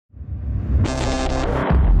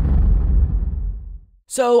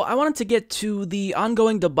So, I wanted to get to the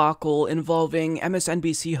ongoing debacle involving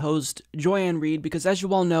MSNBC host Joy-Ann Reid because, as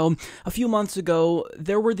you all know, a few months ago,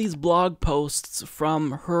 there were these blog posts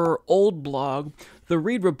from her old blog, the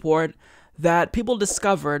Reid Report, that people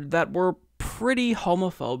discovered that were pretty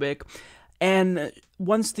homophobic. And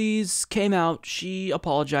once these came out, she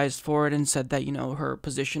apologized for it and said that, her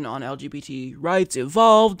position on LGBT rights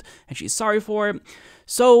evolved and she's sorry for it.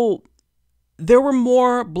 So, there were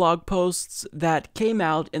more blog posts that came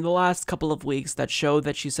out in the last couple of weeks that showed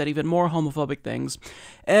that she said even more homophobic things.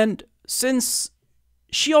 And since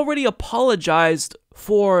she already apologized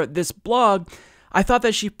for this blog, I thought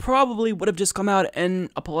that she probably would have just come out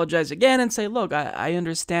and apologized again and say, look, I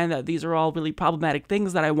understand that these are all really problematic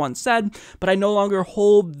things that I once said, but I no longer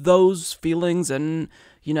hold those feelings and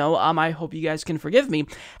I hope you guys can forgive me.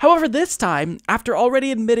 However, this time, after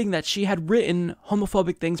already admitting that she had written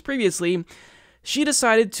homophobic things previously, she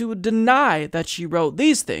decided to deny that she wrote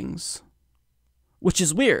these things, which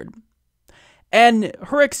is weird. And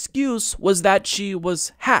her excuse was that she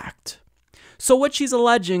was hacked. So what she's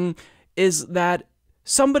alleging is that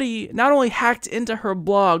somebody not only hacked into her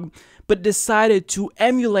blog, but decided to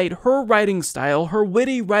emulate her writing style, her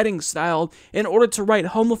witty writing style, in order to write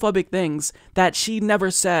homophobic things that she never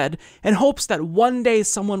said, in hopes that one day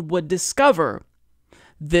someone would discover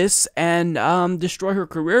this and destroy her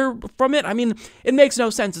career from it. I mean, it makes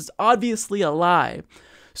no sense. It's obviously a lie.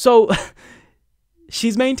 So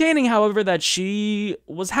she's maintaining, however, that she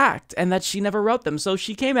was hacked and that she never wrote them. So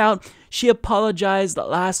she came out, she apologized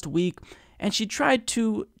last week, and she tried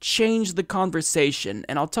to change the conversation,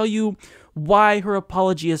 and I'll tell you why her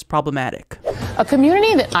apology is problematic. A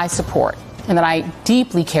community that I support and that I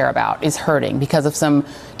deeply care about is hurting because of some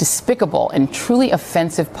despicable and truly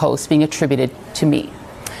offensive posts being attributed to me.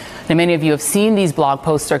 Now, many of you have seen these blog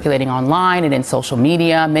posts circulating online and in social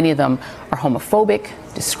media. Many of them are homophobic,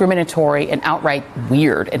 discriminatory, and outright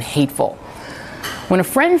weird and hateful. When a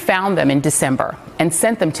friend found them in December and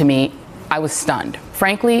sent them to me, I was stunned.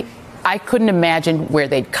 Frankly, I couldn't imagine where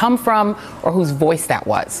they'd come from or whose voice that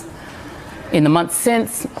was. In the months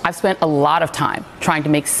since, I've spent a lot of time trying to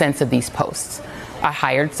make sense of these posts. I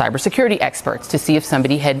hired cybersecurity experts to see if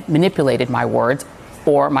somebody had manipulated my words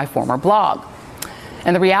or my former blog.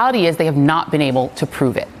 And the reality is they have not been able to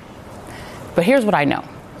prove it. But here's what I know.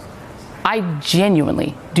 I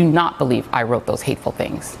genuinely do not believe I wrote those hateful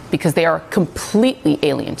things because they are completely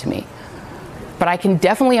alien to me. But I can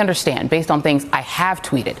definitely understand, based on things I have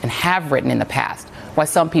tweeted and have written in the past, why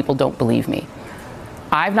some people don't believe me.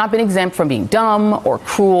 I've not been exempt from being dumb or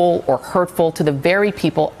cruel or hurtful to the very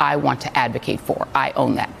people I want to advocate for. I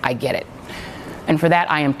own that. I get it. And for that,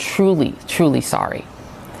 I am truly, truly sorry.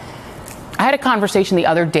 I had a conversation the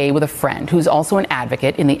other day with a friend who's also an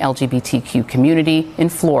advocate in the LGBTQ community in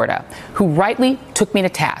Florida, who rightly took me to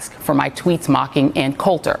task for my tweets mocking Ann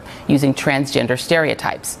Coulter using transgender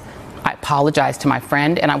stereotypes. I apologize to my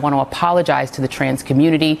friend, and I want to apologize to the trans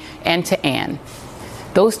community and to Anne.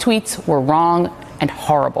 Those tweets were wrong and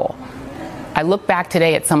horrible. I look back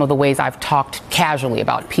today at some of the ways I've talked casually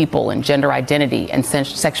about people and gender identity and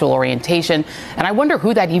sexual orientation, and I wonder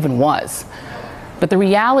who that even was. But the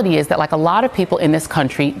reality is that, like a lot of people in this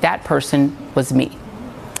country, that person was me.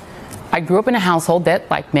 I grew up in a household that,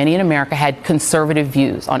 like many in America, had conservative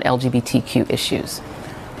views on LGBTQ issues.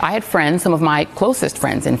 I had friends, some of my closest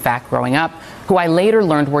friends, in fact, growing up, who I later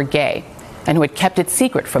learned were gay and who had kept it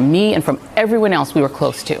secret from me and from everyone else we were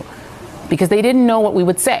close to because they didn't know what we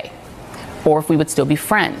would say or if we would still be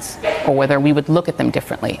friends or whether we would look at them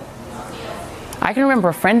differently. I can remember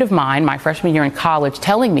a friend of mine, my freshman year in college,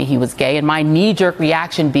 telling me he was gay and my knee-jerk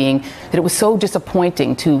reaction being that it was so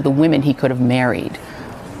disappointing to the women he could have married.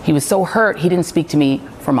 He was so hurt he didn't speak to me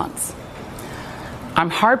for months. I'm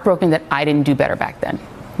heartbroken that I didn't do better back then,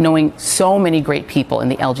 knowing so many great people in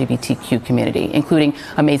the LGBTQ community, including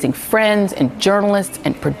amazing friends and journalists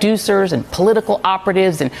and producers and political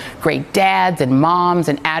operatives and great dads and moms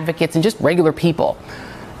and advocates and just regular people,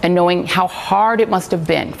 and knowing how hard it must have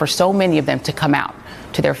been for so many of them to come out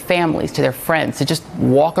to their families, to their friends, to just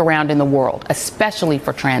walk around in the world, especially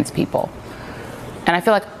for trans people. And I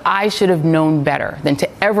feel like I should have known better than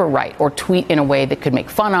to ever write or tweet in a way that could make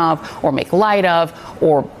fun of or make light of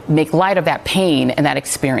that pain and that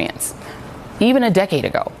experience, even a decade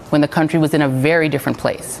ago when the country was in a very different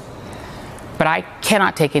place. But I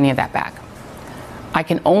cannot take any of that back. I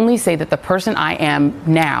can only say that the person I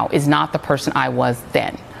am now is not the person I was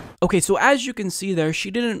then. Okay, so as you can see there,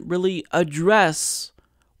 she didn't really address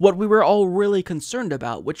what we were all really concerned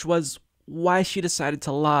about, which was why she decided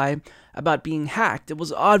to lie about being hacked. It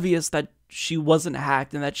was obvious that she wasn't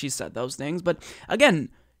hacked and that she said those things, but again,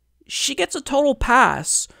 she gets a total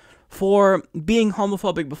pass for being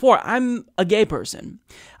homophobic before. I'm a gay person.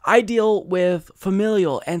 I deal with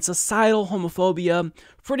familial and societal homophobia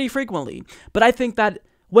pretty frequently, but I think that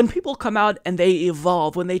when people come out and they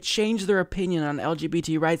evolve, when they change their opinion on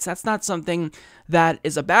LGBT rights, that's not something that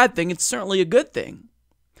is a bad thing. It's certainly a good thing.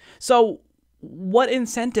 So what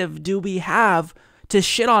incentive do we have to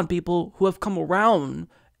shit on people who have come around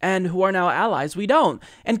and who are now allies? We don't.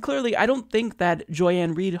 And clearly, I don't think that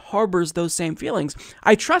Joy-Ann Reid harbors those same feelings.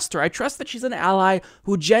 I trust her. I trust that she's an ally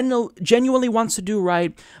who genuinely wants to do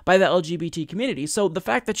right by the LGBT community. So the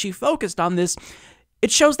fact that she focused on this, it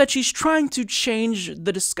shows that she's trying to change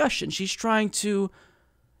the discussion. She's trying to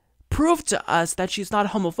prove to us that she's not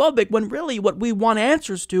homophobic, when really what we want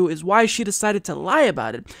answers to is why she decided to lie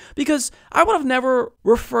about it. Because I would have never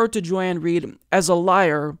referred to Joy-Ann Reid as a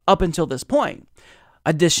liar up until this point.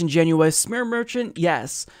 A disingenuous smear merchant?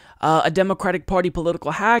 Yes. A Democratic Party political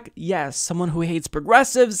hack? Yes. Someone who hates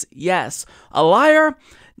progressives? Yes. A liar?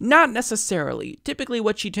 Not necessarily. Typically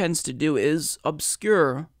what she tends to do is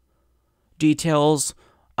obscure details.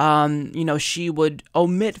 She would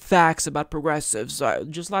omit facts about progressives.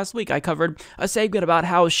 Just last week I covered a segment about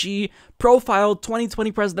how she profiled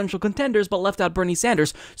 2020 presidential contenders but left out Bernie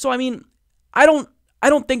Sanders. So I mean, I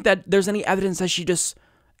don't think that there's any evidence that she just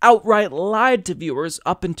outright lied to viewers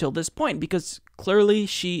up until this point, because clearly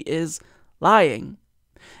she is lying.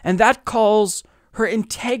 And that calls her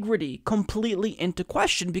integrity completely into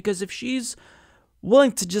question, because if she's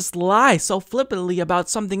willing to just lie so flippantly about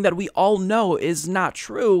something that we all know is not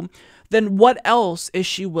true, then what else is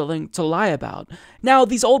she willing to lie about? Now,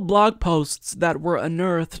 these old blog posts that were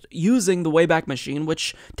unearthed using the Wayback Machine,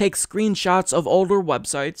 which takes screenshots of older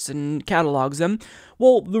websites and catalogs them,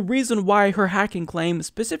 well, the reason why her hacking claim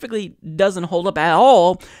specifically doesn't hold up at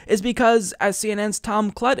all is because, as CNN's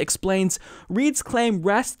Tom Klutt explains, Reid's claim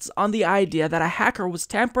rests on the idea that a hacker was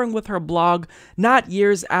tampering with her blog not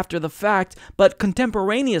years after the fact, but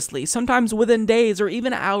contemporaneously, sometimes within days or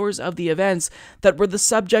even hours of the events that were the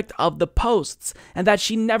subject of the posts, and that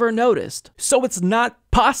she never noticed. So it's not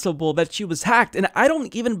possible that she was hacked, and I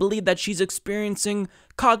don't even believe that she's experiencing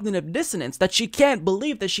cognitive dissonance, that she can't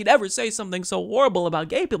believe that she'd ever say something so horrible about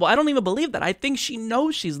gay people. I don't even believe that. I think she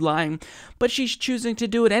knows she's lying, but she's choosing to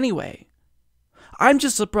do it anyway. I'm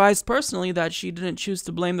just surprised personally that she didn't choose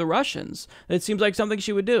to blame the Russians. It seems like something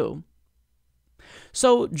she would do.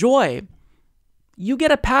 So, Joy, you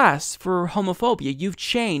get a pass for homophobia. You've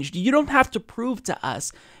changed. You don't have to prove to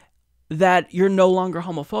us that you're no longer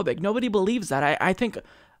homophobic. Nobody believes that. I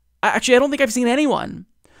don't think I've seen anyone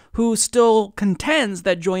who still contends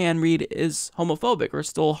that Joy-Ann Reid is homophobic or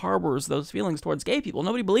still harbors those feelings towards gay people.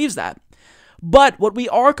 Nobody believes that. But what we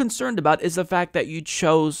are concerned about is the fact that you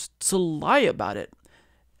chose to lie about it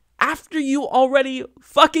after you already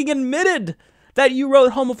fucking admitted that you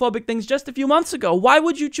wrote homophobic things just a few months ago. Why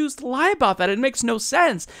would you choose to lie about that? It makes no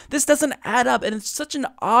sense. This doesn't add up, and it's such an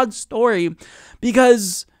odd story,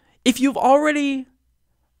 because if you've already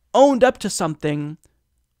owned up to something,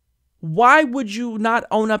 why would you not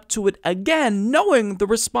own up to it again, knowing the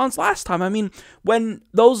response last time? I mean, when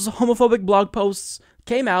those homophobic blog posts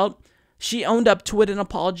came out, she owned up to it and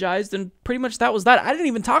apologized, and pretty much that was that. I didn't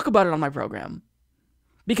even talk about it on my program.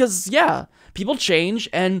 Because, yeah, people change,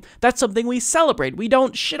 and that's something we celebrate. We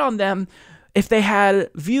don't shit on them if they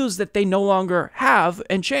had views that they no longer have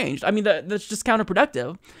and changed. I mean, that's just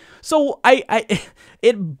counterproductive. So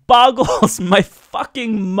it boggles my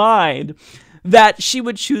fucking mind that she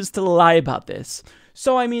would choose to lie about this.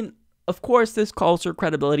 So, I mean, of course, this calls her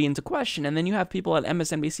credibility into question. And then you have people at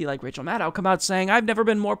MSNBC like Rachel Maddow come out saying, I've never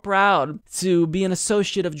been more proud to be an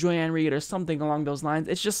associate of Joy-Ann Reid, or something along those lines.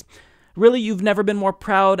 It's just, really, you've never been more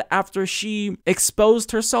proud after she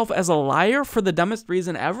exposed herself as a liar for the dumbest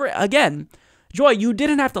reason ever? Again, Joy, you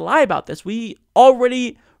didn't have to lie about this. We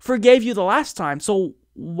already forgave you the last time, so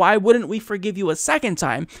why wouldn't we forgive you a second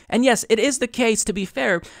time? And yes, it is the case, to be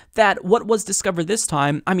fair, that what was discovered this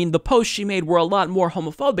time, I mean, the posts she made were a lot more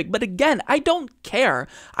homophobic, but again, I don't care.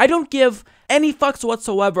 I don't give any fucks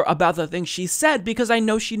whatsoever about the things she said, because I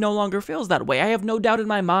know she no longer feels that way. I have no doubt in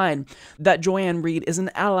my mind that Joy-Ann Reid is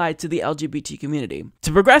an ally to the LGBT community.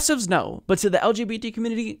 To progressives, no, but to the LGBT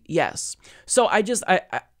community, yes. So I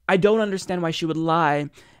don't understand why she would lie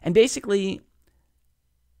and basically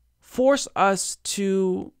force us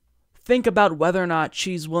to think about whether or not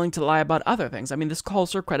she's willing to lie about other things. I mean, this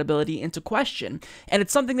calls her credibility into question, and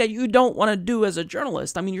it's something that you don't want to do as a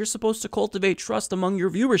journalist. I mean, you're supposed to cultivate trust among your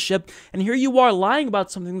viewership, and here you are lying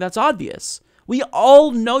about something that's obvious. We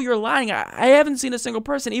all know you're lying. I haven't seen a single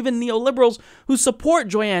person, even neoliberals who support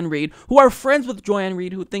Joy-Ann Reid, who are friends with Joy-Ann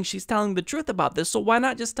Reid, who think she's telling the truth about this. So why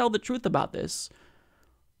not just tell the truth about this?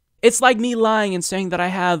 It's like me lying and saying that I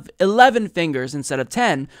have 11 fingers instead of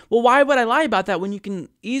 10. Well, why would I lie about that when you can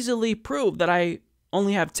easily prove that I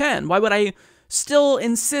only have 10? Why would I still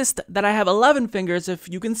insist that I have 11 fingers if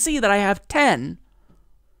you can see that I have 10?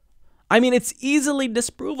 I mean, it's easily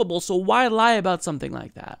disprovable, so why lie about something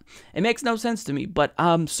like that? It makes no sense to me, but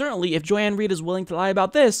certainly if Joy-Ann Reid is willing to lie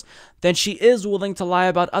about this, then she is willing to lie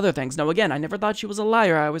about other things. Now again, I never thought she was a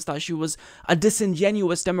liar. I always thought she was a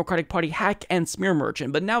disingenuous Democratic Party hack and smear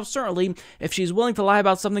merchant, but now certainly if she's willing to lie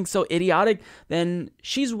about something so idiotic, then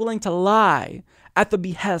she's willing to lie at the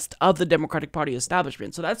behest of the Democratic Party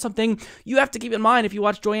establishment. So that's something you have to keep in mind if you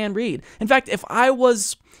watch Joy-Ann Reid. In fact, if I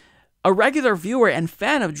was a regular viewer and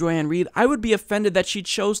fan of Joy-Ann Reid, I would be offended that she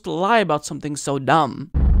chose to lie about something so dumb.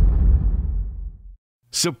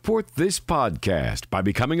 Support this podcast by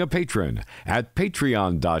becoming a patron at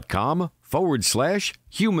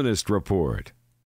patreon.com/Humanist Report.